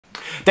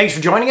Thanks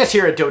for joining us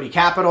here at Doty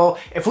Capital.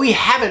 If we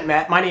haven't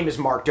met, my name is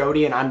Mark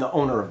Doty and I'm the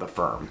owner of the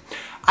firm.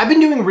 I've been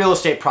doing real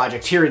estate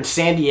projects here in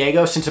San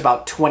Diego since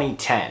about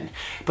 2010,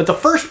 but the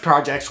first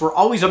projects were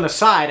always on the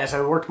side as I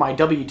worked my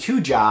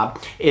W-2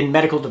 job in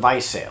medical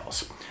device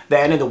sales.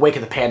 Then, in the wake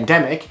of the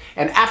pandemic,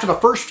 and after the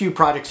first few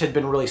projects had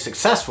been really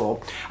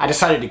successful, I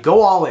decided to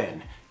go all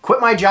in, quit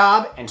my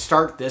job, and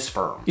start this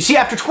firm. You see,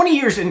 after 20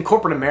 years in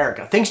corporate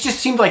America, things just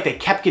seemed like they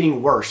kept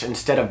getting worse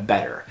instead of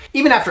better.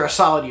 Even after a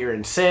solid year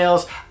in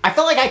sales, I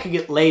felt like I could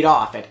get laid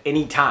off at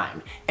any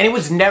time, and it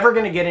was never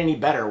going to get any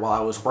better while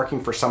I was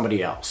working for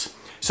somebody else.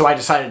 So I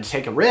decided to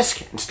take a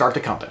risk and start the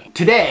company.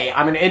 Today,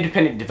 I'm an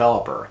independent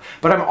developer,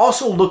 but I'm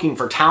also looking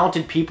for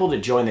talented people to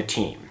join the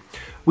team.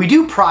 We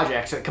do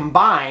projects that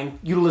combine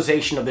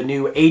utilization of the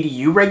new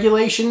ADU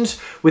regulations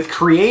with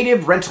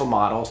creative rental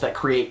models that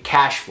create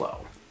cash flow.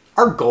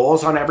 Our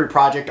goals on every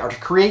project are to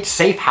create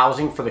safe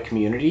housing for the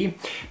community,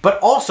 but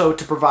also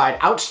to provide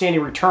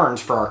outstanding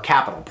returns for our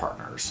capital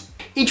partners.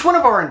 Each one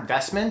of our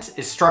investments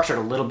is structured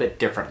a little bit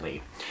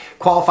differently.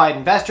 Qualified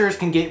investors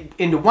can get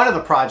into one of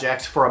the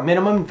projects for a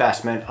minimum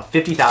investment of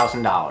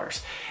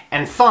 $50,000,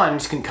 and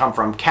funds can come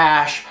from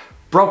cash,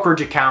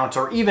 brokerage accounts,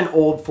 or even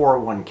old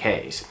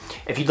 401ks.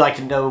 If you'd like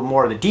to know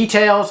more of the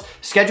details,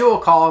 schedule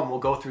a call and we'll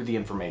go through the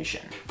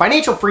information.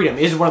 Financial freedom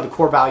is one of the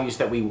core values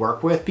that we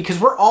work with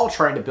because we're all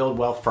trying to build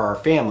wealth for our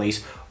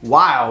families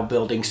while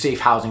building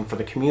safe housing for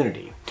the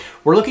community.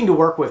 We're looking to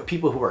work with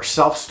people who are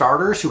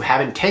self-starters, who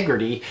have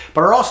integrity,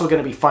 but are also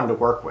going to be fun to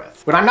work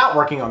with. When I'm not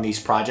working on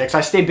these projects,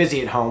 I stay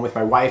busy at home with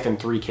my wife and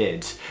 3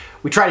 kids.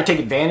 We try to take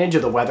advantage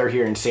of the weather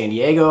here in San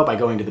Diego by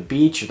going to the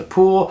beach or the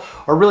pool,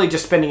 or really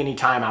just spending any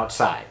time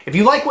outside. If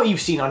you like what you've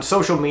seen on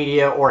social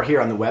media or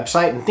here on the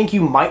website and think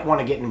you might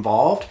want to get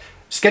involved,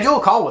 schedule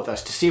a call with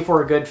us to see if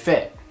we're a good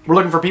fit. We're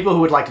looking for people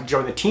who would like to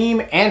join the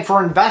team and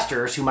for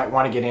investors who might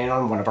want to get in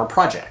on one of our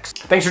projects.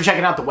 Thanks for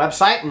checking out the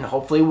website, and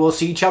hopefully we'll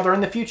see each other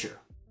in the future.